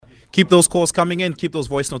Keep those calls coming in. Keep those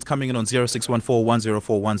voice notes coming in on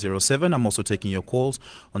 0614104107. I'm also taking your calls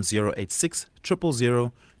on 086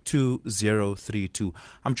 000 2032.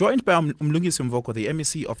 I'm joined by Mnlungisi Mvoko, the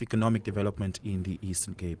MEC of Economic Development in the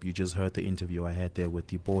Eastern Cape. You just heard the interview I had there with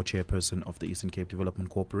the board chairperson of the Eastern Cape Development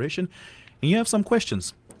Corporation. And you have some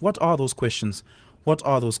questions. What are those questions? What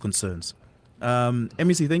are those concerns?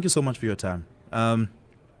 MEC, thank you so much for your time.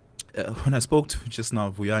 When I spoke to just now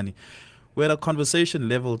Vuyani, we had a conversation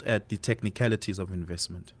leveled at the technicalities of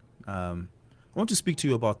investment. I want to speak to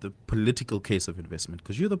you about the political case of investment,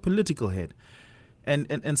 because you're the political head.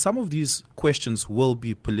 And some of these questions will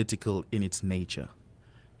be political in its nature.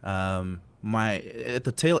 At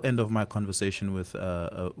the tail end of my conversation with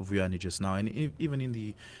Vuyani just now, and even in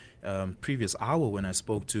the previous hour when I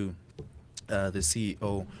spoke to the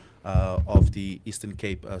CEO of the Eastern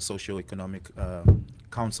Cape Socio-Economic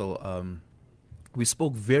Council, we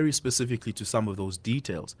spoke very specifically to some of those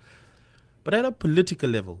details. But at a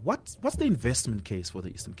political level, what's the investment case for the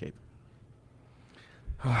Eastern Cape?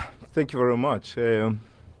 Thank you very much. It's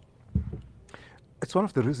one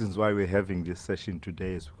of the reasons why we're having this session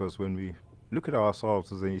today, is because when we look at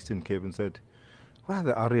ourselves as an Eastern Cape and said, what are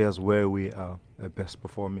the areas where we are best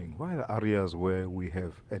performing? What are the areas where we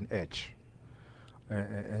have an edge?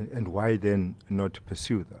 And why then not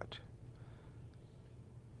pursue that?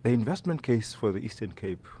 The investment case for the Eastern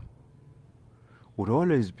Cape would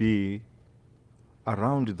always be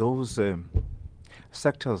around those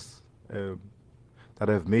sectors that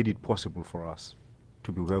have made it possible for us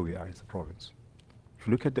to be where we are as a province. If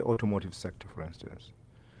you look at the automotive sector, for instance,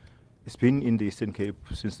 it's been in the Eastern Cape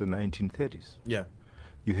since the 1930s. Yeah.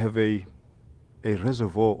 You have a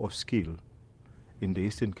reservoir of skill in the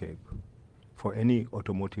Eastern Cape for any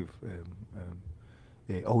automotive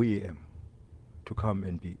OEM to come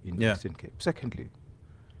and be in the Eastern Cape. Secondly,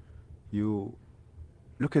 you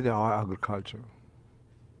look at our agriculture.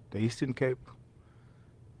 The Eastern Cape,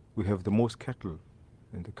 we have the most cattle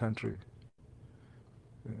in the country.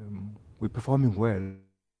 We're performing well,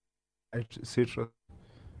 citrus,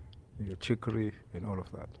 chicory, and all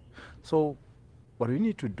of that. So what we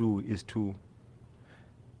need to do is to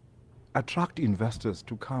attract investors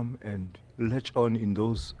to come and latch on in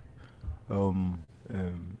those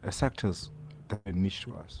sectors that are niche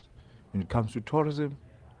to us. When it comes to tourism,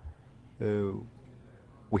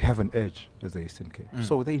 we have an edge as the Eastern Cape.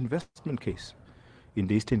 So the investment case in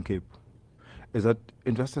the Eastern Cape is that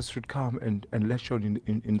investors should come and latch on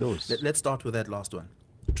in those. Let's start with that last one,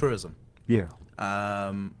 tourism. Yeah.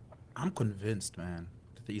 I'm convinced, man,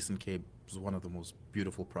 that the Eastern Cape is one of the most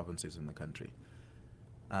beautiful provinces in the country.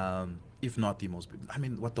 If not the most. I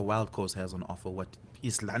mean, what the Wild Coast has on offer, what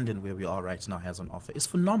East London, where we are right now, has on offer, is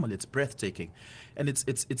phenomenal. It's breathtaking, and it's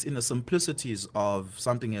in the simplicities of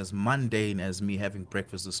something as mundane as me having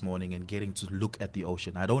breakfast this morning and getting to look at the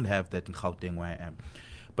ocean. I don't have that in Gauteng where I am,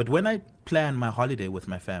 but when I plan my holiday with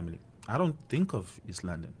my family, I don't think of East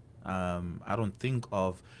London. I don't think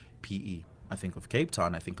of PE. I think of Cape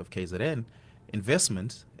Town. I think of KZN.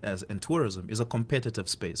 Investment and tourism is a competitive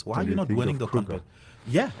space. Why are you not winning the competition?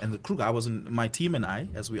 Yeah, and the Kruger. I was in my team and I,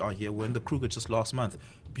 as we are here, were in the Kruger just last month.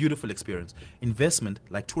 Beautiful experience. Investment,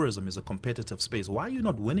 like tourism, is a competitive space. Why are you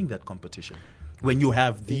not winning that competition when you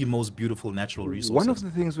have the most beautiful natural resources? One of the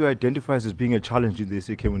things we identify as being a challenge in the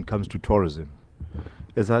Eastern Cape when it comes to tourism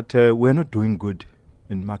is that we're not doing good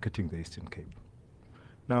in marketing the Eastern Cape.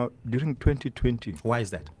 Now, during 2020... Why is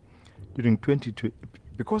that? During 2020,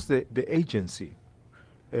 because the agency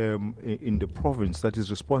in the province that is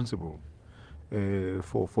responsible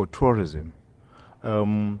for tourism,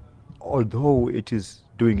 although it is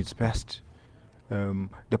doing its best,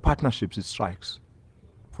 the partnerships it strikes,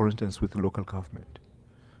 for instance, with the local government,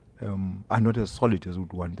 are not as solid as we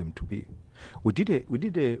would want them to be. We did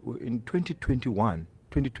in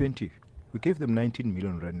 2020, we gave them 19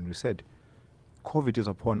 million rand, and we said, COVID is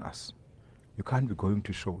upon us. You can't be going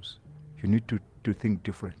to shows. You need to think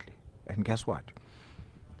differently. And guess what?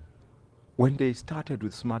 When they started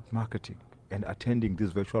with smart marketing and attending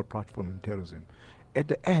this virtual platform in tourism, at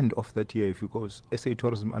the end of that year, if you go, SA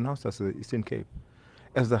Tourism announced us the Eastern Cape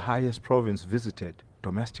as the highest province visited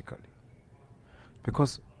domestically,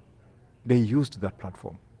 because they used that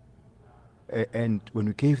platform. And when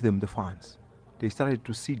we gave them the funds, they started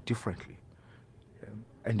to see differently.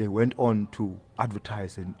 And they went on to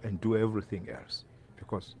advertise and do everything else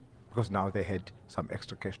because now they had some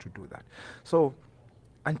extra cash to do that. So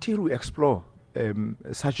until we explore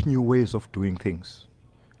such new ways of doing things,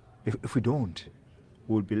 if we don't,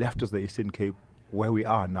 we'll be left as the Eastern Cape where we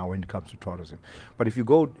are now when it comes to tourism. But if you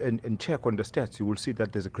go and check on the stats, you will see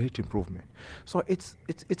that there's a great improvement. So it's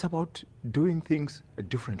about doing things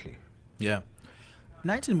differently. Yeah.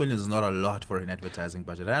 19 million is not a lot for an advertising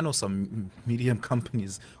budget. I know some medium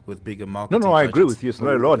companies with bigger No, marketing no, I agree budgets. with you. It's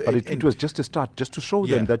not a lot, but it And- was just a start, just to show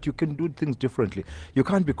Yeah. them that you can do things differently. You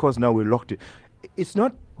can't, because now we're locked in. It's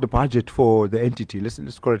not the budget for the entity. Let's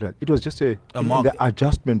correct that. It was just in mark- the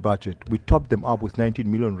adjustment budget. We topped them up with 19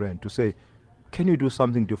 million rand to say, can you do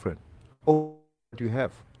something different? Oh, you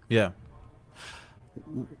have. Yeah.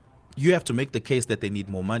 You have to make the case that they need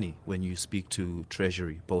more money when you speak to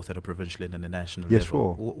Treasury, both at a provincial and a national Yes,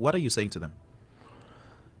 level. sure. What are you saying to them?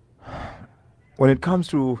 When it comes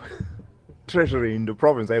to treasury in the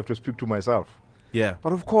province, I have to speak to myself. Yeah.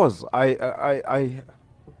 But of course, I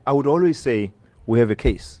would always say we have a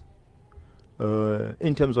case.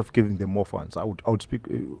 In terms of giving them more funds, I would speak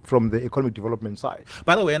from the economic development side.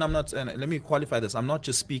 By the way, and let me qualify this. I'm not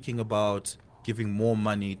just speaking about giving more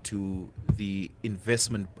money to the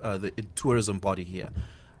investment, the tourism body here.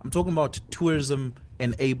 I'm talking about tourism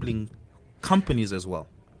enabling companies as well.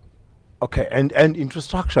 Okay, and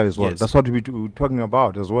infrastructure as well. Yes. That's what we're talking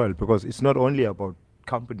about as well, because it's not only about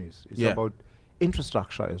companies, it's Yeah. about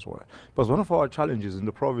infrastructure as well. Because one of our challenges in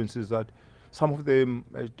the province is that some of the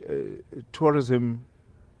tourism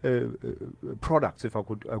products, if I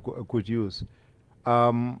could use,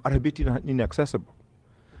 are a bit inaccessible.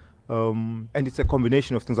 And it's a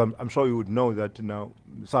combination of things. I'm sure you would know that now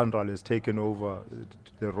Sandral has taken over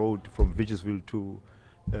the road from Vigisville to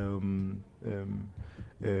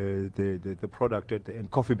the product at in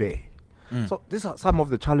Coffee Bay. So these are some of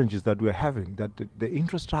the challenges that we're having, that the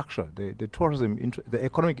infrastructure, the tourism, the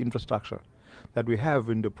economic infrastructure that we have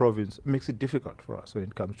in the province makes it difficult for us when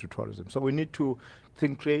it comes to tourism. So we need to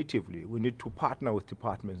think creatively. We need to partner with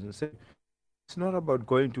departments and say, it's not about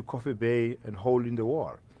going to Coffee Bay and holding the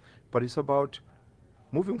wall, but it's about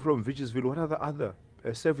moving from Vigisville. What are the other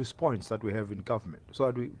service points that we have in government, so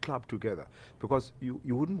that we club together? Because you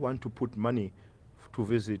wouldn't want to put money to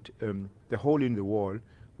visit the hole in the wall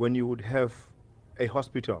when you would have a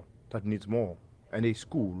hospital that needs more and a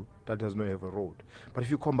school that does not have a road. But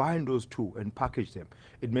if you combine those two and package them,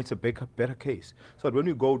 it makes a better case. So that when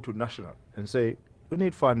you go to national and say, we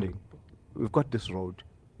need funding, we've got this road,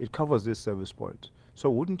 it covers this service point, so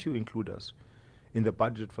wouldn't you include us in the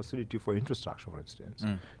budget facility for infrastructure, for instance,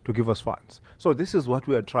 to give us funds? So this is what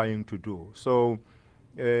we are trying to do. So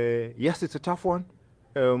yes, it's a tough one,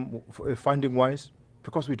 funding-wise,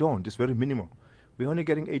 because we don't. It's very minimal. We're only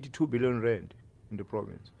getting 82 billion rand in the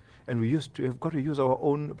province. And we have got to use our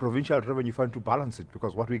own provincial revenue fund to balance it,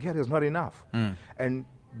 because what we get is not enough. And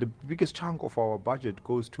the biggest chunk of our budget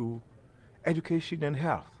goes to education and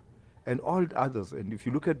health and all others. And if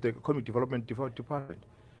you look at the economic development department,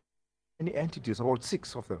 any entities, about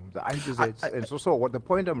 6 of them, the IGZs, and so what the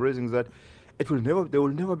point I'm raising is that there will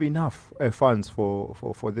never be enough funds for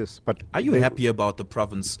this. But Are you happy about the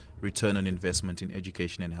province return on investment in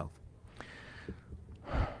education and health?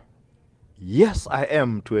 Yes, I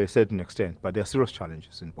am to a certain extent, but there are serious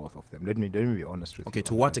challenges in both of them. Let me be honest with you. Okay,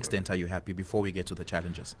 to what extent are you happy before we get to the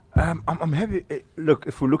challenges? I'm happy. Look,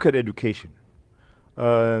 if we look at education,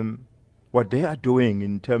 what they are doing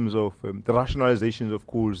in terms of the rationalizations of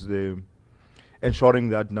schools, ensuring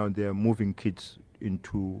that now they are moving kids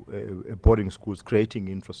into boarding schools, creating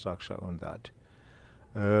infrastructure on that,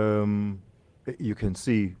 you can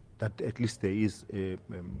see that at least there is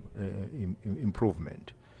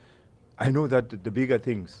improvement. I know that the bigger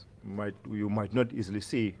things you might not easily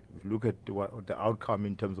see. Look at the outcome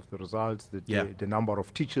in terms of the results, the number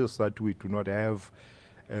of teachers that we do not have,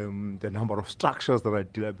 the number of structures that are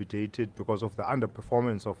dilapidated because of the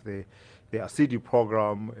underperformance of the ACD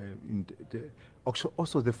program,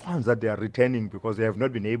 also the funds that they are retaining because they have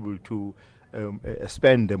not been able to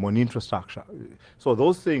spend them on infrastructure. So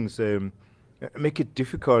those things make it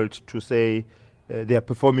difficult to say they are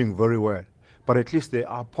performing very well. But at least there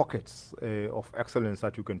are pockets of excellence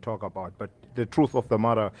that you can talk about. But the truth of the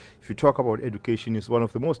matter, if you talk about education, is one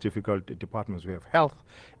of the most difficult departments we have. Health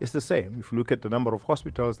is the same. If you look at the number of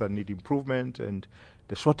hospitals that need improvement and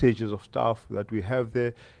the shortages of staff that we have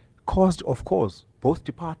there, caused, of course, both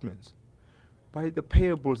departments by the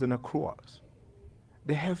payables and accruals.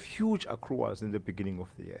 They have huge accruals in the beginning of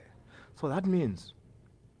the year. So that means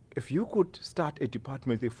if you could start a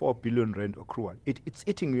department with 4 billion rand accrual, it's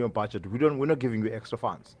eating your budget. We're not giving you extra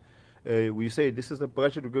funds. We say this is the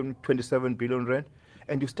budget, we're giving 27 billion rand,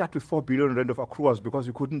 and you start with 4 billion rand of accruals because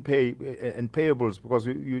you couldn't pay and payables because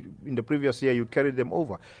you in the previous year you carried them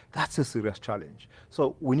over. That's a serious challenge.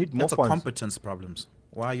 So we need more funds. That's a competence problems.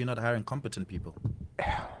 Why are you not hiring competent people?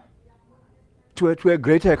 To a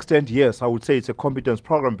greater extent, yes, I would say it's a competence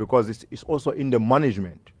program because it's also in the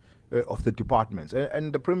management of the departments.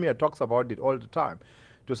 And the Premier talks about it all the time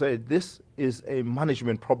to say this is a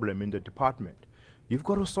management problem in the department. You've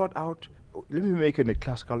got to sort out, let me make a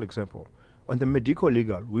classical example. On the medical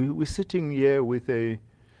legal, we're sitting here with a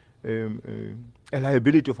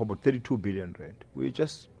liability of about 32 billion rand.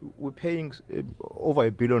 We're paying over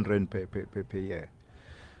R1 billion per year.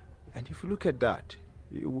 And if you look at that,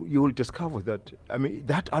 you will discover that, I mean,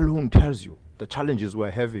 that alone tells you the challenges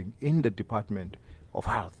we're having in the Department of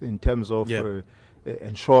Health in terms of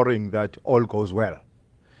ensuring that all goes well.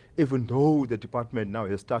 Even though the department now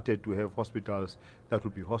has started to have hospitals that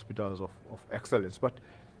will be hospitals of excellence, but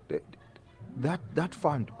that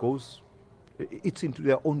fund goes, it's into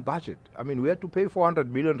their own budget. I mean, we had to pay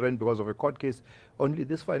 400 million rand because of a court case only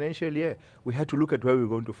this financial year. We had to look at where we're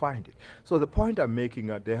going to find it. So the point I'm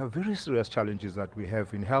making is there are very serious challenges that we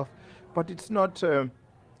have in health, but it's not.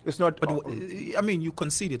 But I mean, you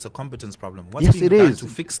concede it's a competence problem. What's yes, being done to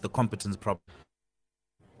fix the competence problem?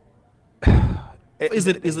 Is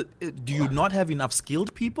it? Do you not have enough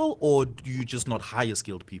skilled people, or do you just not hire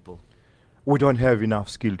skilled people? We don't have enough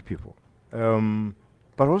skilled people.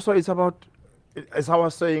 But also it's about, as I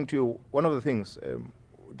was saying to you, one of the things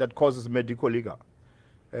that causes medical legal,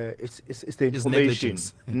 it's the information,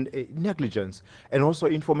 negligence, and also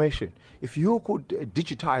information. If you could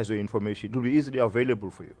digitize your information, it will be easily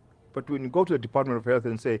available for you. But when you go to the Department of Health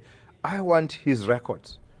and say, I want his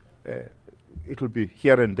records, it will be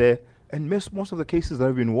here and there. And most of the cases that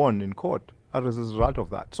have been won in court are as a result of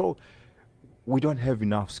that. So we don't have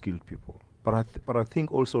enough skilled people. But I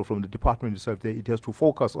think also from the department itself, it has to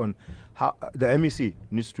focus on how the MEC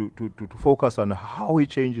needs to focus on how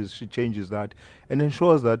she changes that and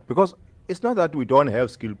ensures that, because it's not that we don't have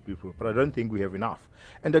skilled people, but I don't think we have enough.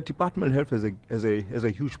 And the Department of Health has a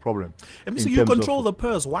huge problem. MEC, you control the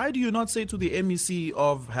purse. Why do you not say to the MEC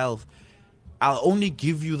of Health, I'll only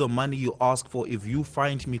give you the money you ask for if you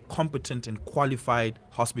find me competent and qualified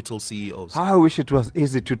hospital CEOs? I wish it was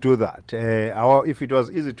easy to do that. If it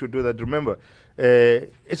was easy to do that, remember,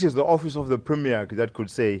 it is the office of the Premier that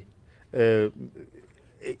could say,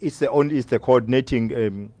 it's the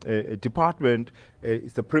coordinating department.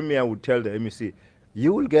 It's the Premier would tell the MEC,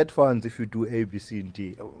 you will get funds if you do A, B, C, and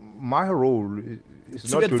D. My role is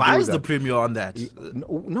not to advise the Premier on that.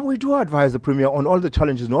 No, we do advise the Premier on all the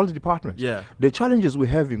challenges in all the departments. Yeah. The challenges we're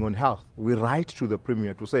having on health, we write to the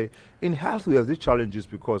Premier to say, in health we have these challenges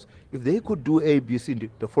because if they could do A, B, C, D,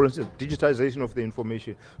 for instance, digitization of the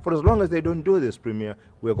information, for as long as they don't do this, Premier,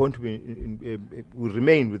 we're going to be we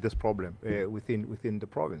remain with this problem within the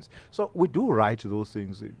province. So we do write those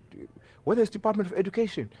things. Whether it's Department of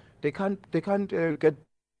Education, they can't get,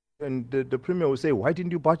 and the Premier will say, why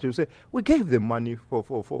didn't you budget? You say, we gave them money for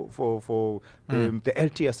the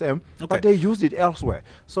LTSM, but they used it elsewhere.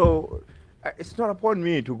 So it's not upon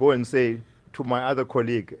me to go and say to my other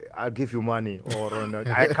colleague, I'll give you money, or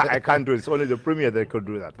I can't do it. It's only the Premier that could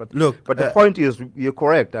do that. But look, the point is, you're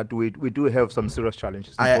correct that we do have some serious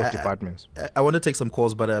challenges in both departments. I want to take some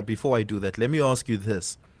calls, but before I do that, let me ask you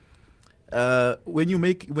this. When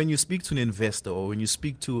you speak to an investor or when you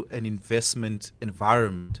speak to an investment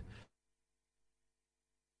environment,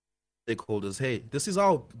 stakeholders, hey, this is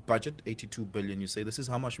our budget, 82 billion. You say this is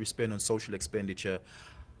how much we spend on social expenditure,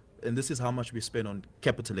 and this is how much we spend on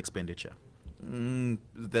capital expenditure.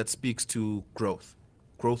 That speaks to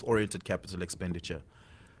growth-oriented capital expenditure.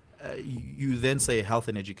 You then say health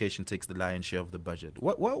and education takes the lion's share of the budget.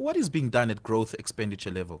 What is being done at growth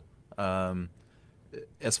expenditure level?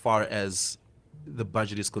 As far as the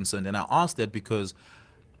budget is concerned. And I ask that because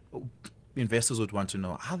investors would want to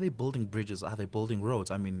know, are they building bridges? Are they building roads?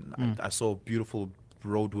 I mean, I saw beautiful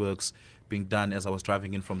roadworks being done as I was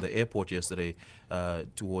driving in from the airport yesterday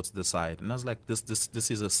towards the side. And I was like, this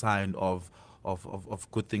is a sign of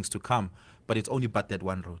good things to come. But it's only but that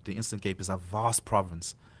one road. The Eastern Cape is a vast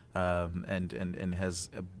province and has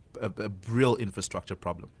a real infrastructure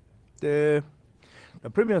problem. The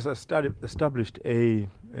Premier has established a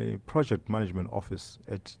project management office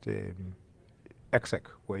at the EXEC,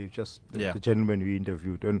 where the gentleman we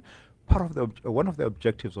interviewed. And one of the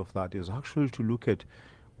objectives of that is actually to look at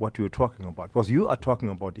what you're talking about. Because you are talking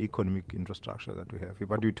about economic infrastructure that we have here,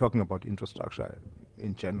 but you're talking about infrastructure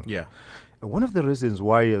in general. Yeah. And one of the reasons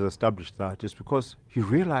why he has established that is because he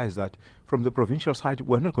realized that from the provincial side,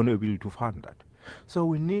 we're not going to be able to fund that. So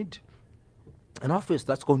we need an office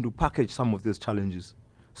that's going to package some of these challenges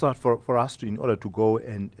so that for us to, in order to go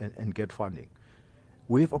and get funding.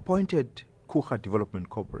 We've appointed Kucha Development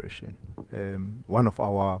Corporation, one of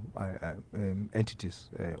our entities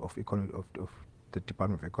of the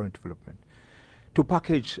Department of Economic Development. to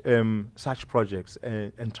package such projects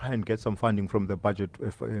and try and get some funding from the budget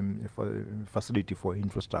for facility for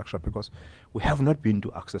infrastructure, because we have not been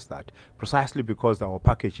to access that, precisely because our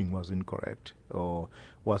packaging was incorrect or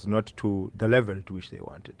was not to the level to which they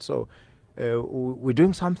wanted. So we're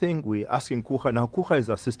doing something, we're asking Kuha. Now Kuha is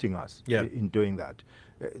assisting us in doing that.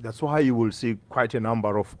 That's why you will see quite a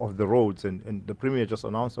number of the roads, and the Premier just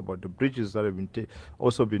announced about the bridges that have been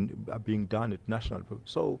are being done at national level.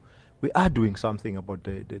 So we are doing something about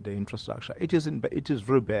the infrastructure. It is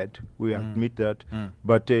very bad. We admit that,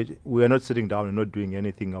 but we are not sitting down and not doing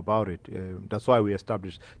anything about it. That's why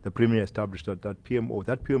the Premier established that PMO.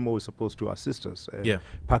 That PMO is supposed to assist us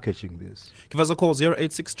packaging this. Give us a call,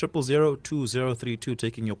 086 000 2032,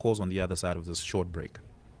 taking your calls on the other side of this short break.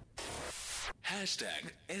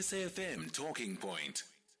 #SFM Talking Point.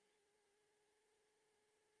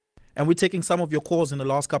 And we're taking some of your calls in the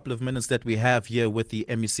last couple of minutes that we have here with the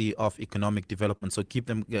MEC of Economic Development. So keep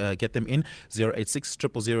them, get them in, 086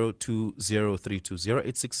 000 2032,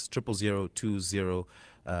 086 000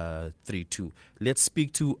 2032. Let's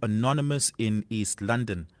speak to Anonymous in East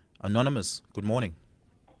London. Anonymous, good morning.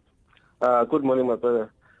 Good morning, my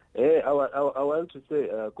brother. Hey, I want to say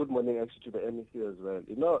good morning actually to the MEC as well.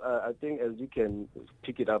 You know, I think as you can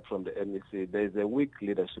pick it up from the MEC, there is a weak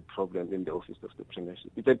leadership problem in the office of the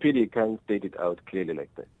Premiership. It's a pity you can't state it out clearly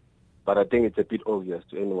like that. But I think it's a bit obvious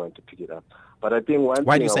to anyone to pick it up. But I think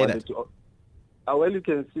Why do you say that? Well, you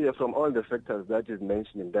can see from all the factors that is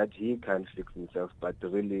mentioning that he can't fix himself, but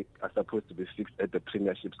really are supposed to be fixed at the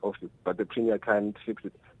Premiership's office. But the Premier can't fix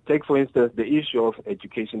it. Take, for instance, the issue of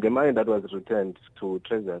education, the money that was returned to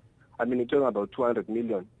Treasury. I mean, you're talking about 200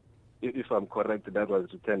 million, if I'm correct, that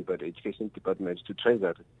was returned by the Education Department to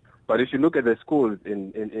Treasury. But if you look at the schools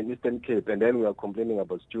in Eastern Cape, and then we are complaining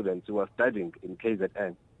about students who are studying in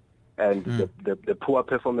KZN, and the poor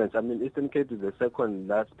performance. I mean, Eastern Cape is the second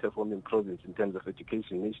last performing province in terms of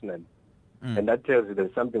education nationally. And that tells you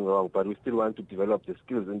there's something wrong, but we still want to develop the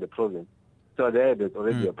skills in the province. So there's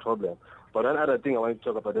already a problem. But one other thing I want to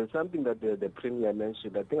talk about, there's something that the Premier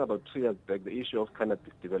mentioned, I think about 3 years back, the issue of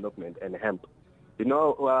cannabis development and hemp. You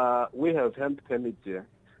know, we have hemp permits here.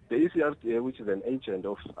 The ECRTA, which is an agent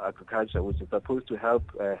of agriculture, which is supposed to help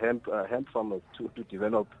hemp farmers to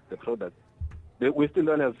develop the product. We still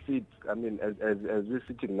don't have seeds. I mean, as we're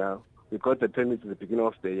sitting now, we got the permits at the beginning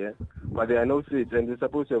of the year, but there are no seeds, and they're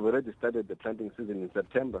supposed to have already started the planting season in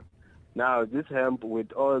September. Now, this hemp,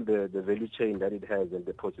 with all the value chain that it has and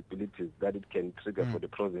the possibilities that it can trigger for the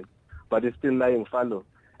province, but it's still lying fallow.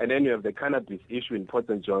 And then you have the cannabis issue in Port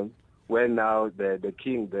St. John, where now the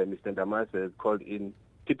king, Mr. Ndamase, has called in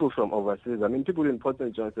people from overseas. I mean, people in Port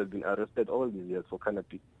St. John have been arrested all these years for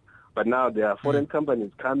cannabis. But now there are foreign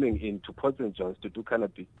companies coming into Port St. John's to do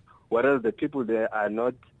cannabis, whereas the people there are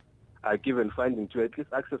not given funding to at least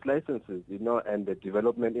access licenses, you know, and the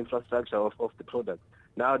development infrastructure of the product.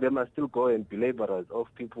 Now they must still go and be laborers of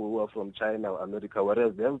people who are from China or America,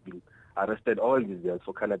 whereas they have been arrested all these years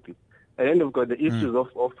for cannabis. And then we've got the issues of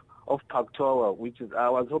Paktoa, which is, I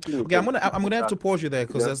was hoping... Okay, I'm gonna have to pause you there,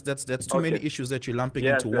 because that's too many issues that you're lumping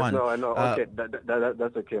into one. No, I know. Okay,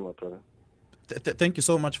 that's okay, my brother. Thank you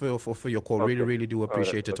so much for your call. Okay. Really do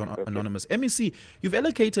appreciate it, Anonymous. MEC, you've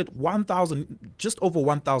allocated just over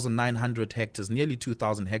 1,900 hectares, nearly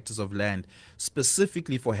 2,000 hectares of land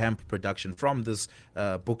specifically for hemp production from this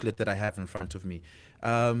booklet that I have in front of me.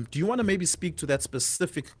 Do you want to maybe speak to that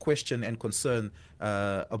specific question and concern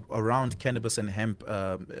around cannabis and hemp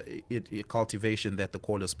cultivation that the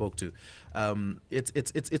caller spoke to?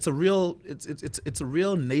 It's a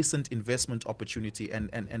real nascent investment opportunity,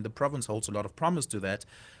 and the province holds a lot of promise to that.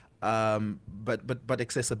 But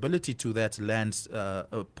accessibility to that land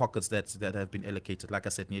pockets that have been allocated, like I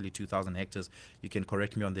said, nearly 2,000 hectares. You can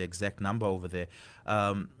correct me on the exact number over there.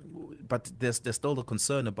 But there's still the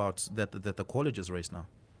concern about that the college is raised now.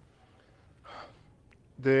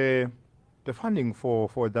 The funding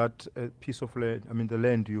for that piece of land, I mean the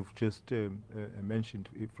land you've just mentioned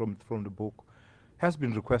from the book, has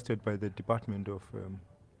been requested by the Department of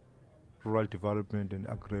Rural Development and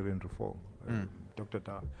Agrarian Reform, Dr.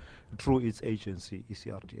 Da, through its agency,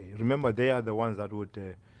 ECRTA. Remember, they are the ones that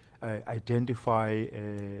would identify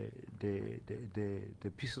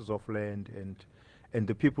the pieces of land and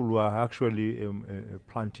the people who are actually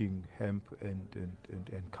planting hemp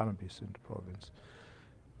and cannabis in the province.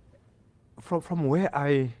 From where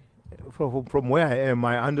I am,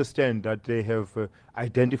 I understand that they have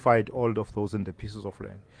identified all of those in the pieces of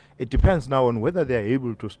land. It depends now on whether they are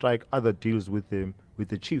able to strike other deals with the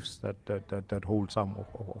chiefs that hold some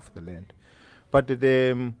of the land. But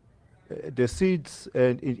the seeds,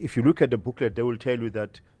 and if you look at the booklet, they will tell you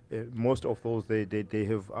that most of those they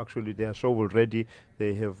have actually, they are shovel ready.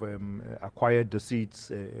 They have acquired the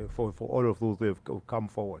seats for all of those. They have come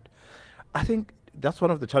forward. I think that's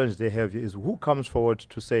one of the challenges they have, is who comes forward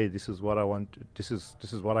to say, this is what I want, this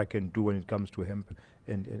is what I can do when it comes to hemp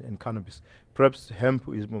and cannabis. Perhaps hemp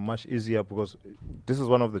is much easier, because this is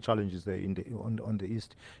one of the challenges there on the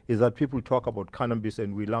east, is that people talk about cannabis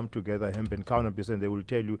and we lump together hemp and cannabis, and they will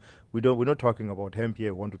tell you, we're not talking about hemp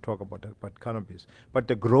here, we want to talk about cannabis. But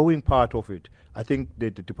the growing part of it, I think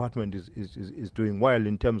the department is doing well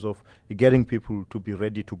in terms of getting people to be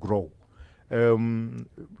ready to grow.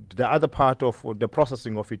 The other part of the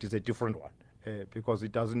processing of it is a different one, because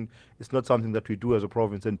it's not something that we do as a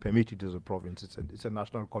province and permit it as a province. It's a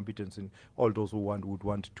national competence, and all those who would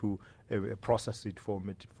want to process it for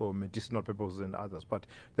medicinal purposes and others. But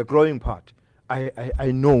the growing part,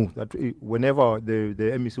 I know that whenever the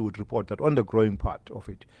MEC would report that on the growing part of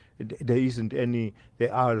it,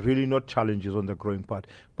 there are really not challenges on the growing part,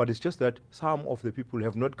 but it's just that some of the people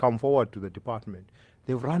have not come forward to the department.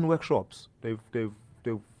 They've run workshops. They've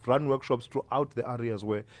run workshops throughout the areas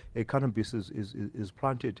where cannabis is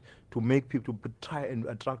planted, to make people, to try and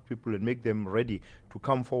attract people and make them ready to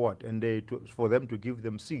come forward, and for them to give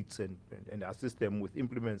them seats and assist them with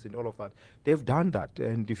implements and all of that. They've done that,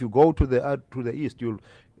 and if you go to the east, you'll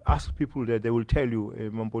ask people there, they will tell you,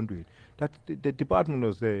 Mampondwe, that the department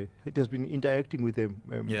was there. It has been interacting with them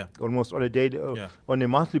almost on a day, on a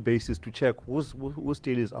monthly basis, to check who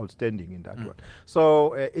still is outstanding in that one.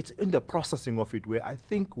 So it's in the processing of it where I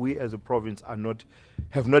think we as a province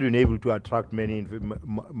have not been able to attract many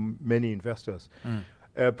investors.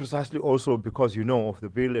 Precisely also because of the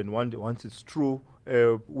bill, and once it's true,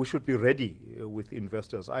 we should be ready with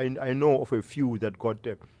investors. I know of a few that got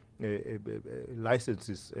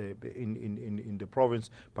licenses in the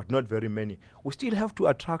province, but not very many. We still have to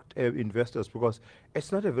attract investors, because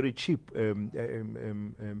it's not a very cheap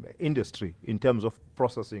industry in terms of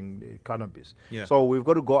processing cannabis. So we've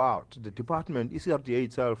got to go out. The department, ECRDA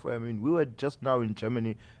itself, I mean, we were just now in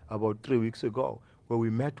Germany about 3 weeks ago, where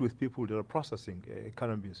we met with people that are processing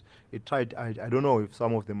cannabis. I don't know if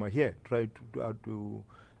some of them are here, tried to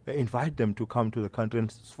invite them to come to the country,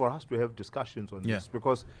 and for us to have discussions on this,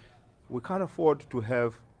 because we can't afford to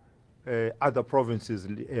have other provinces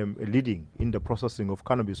leading in the processing of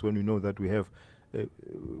cannabis, when we know that we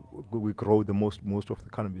grow the most of the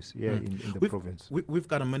cannabis here in the province. We've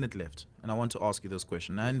got a minute left, and I want to ask you this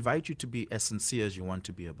question. I invite you to be as sincere as you want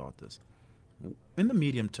to be about this. In the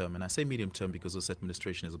medium term, and I say medium term because this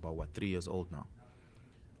administration is about, 3 years old now,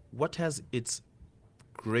 what has its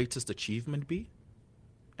greatest achievement be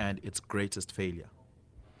and its greatest failure?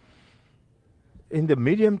 In the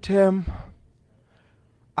medium term,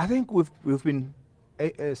 I think we've been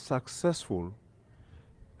successful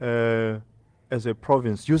as a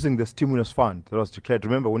province using the stimulus fund that was declared.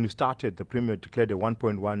 Remember, when we started, the Premier declared a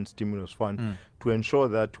 1.1 stimulus fund to ensure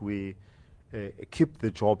that we keep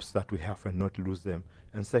the jobs that we have and not lose them.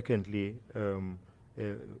 And secondly,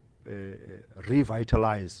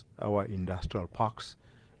 revitalize our industrial parks.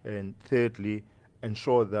 And thirdly,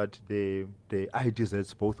 ensure that the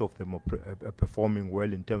IDZs, both of them, are performing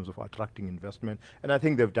well in terms of attracting investment. And I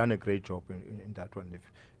think they've done a great job in that one.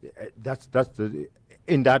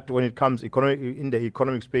 When it comes in the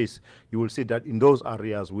economic space, you will see that in those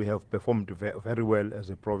areas we have performed very well as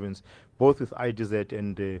a province, both with IDZ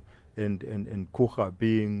and KUHA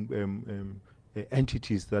being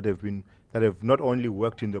entities that have not only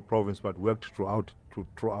worked in the province but worked throughout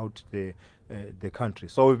the country.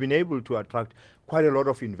 So we've been able to attract quite a lot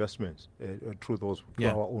of investments through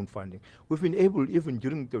our own funding. We've been able, even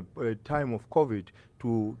during the time of COVID,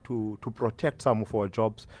 to protect some of our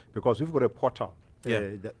jobs, because we've got a portal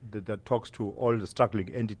that talks to all the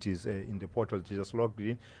struggling entities in the portal. Just logged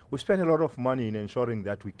in. We spend a lot of money in ensuring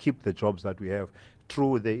that we keep the jobs that we have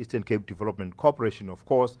through the Eastern Cape Development Corporation, of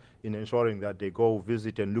course, in ensuring that they go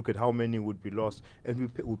visit and look at how many would be lost, and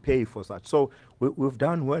we pay for such. So we've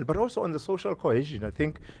done well, but also on the social cohesion, I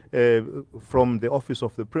think from the Office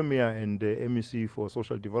of the Premier and the MEC for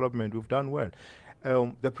Social Development, we've done well.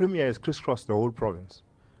 The Premier has crisscrossed the whole province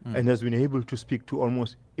and has been able to speak to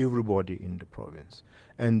almost everybody in the province.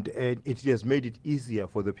 And it has made it easier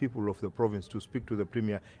for the people of the province to speak to the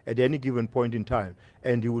Premier at any given point in time.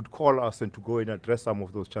 And he would call us and to go and address some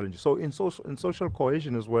of those challenges. So in social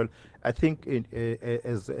cohesion as well, I think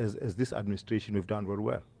as this administration, we've done very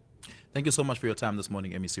well. Thank you so much for your time this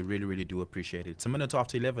morning, MEC. Really, really do appreciate it. It's a minute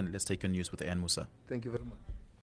after 11. Let's take your news with Anne Musa. Thank you very much.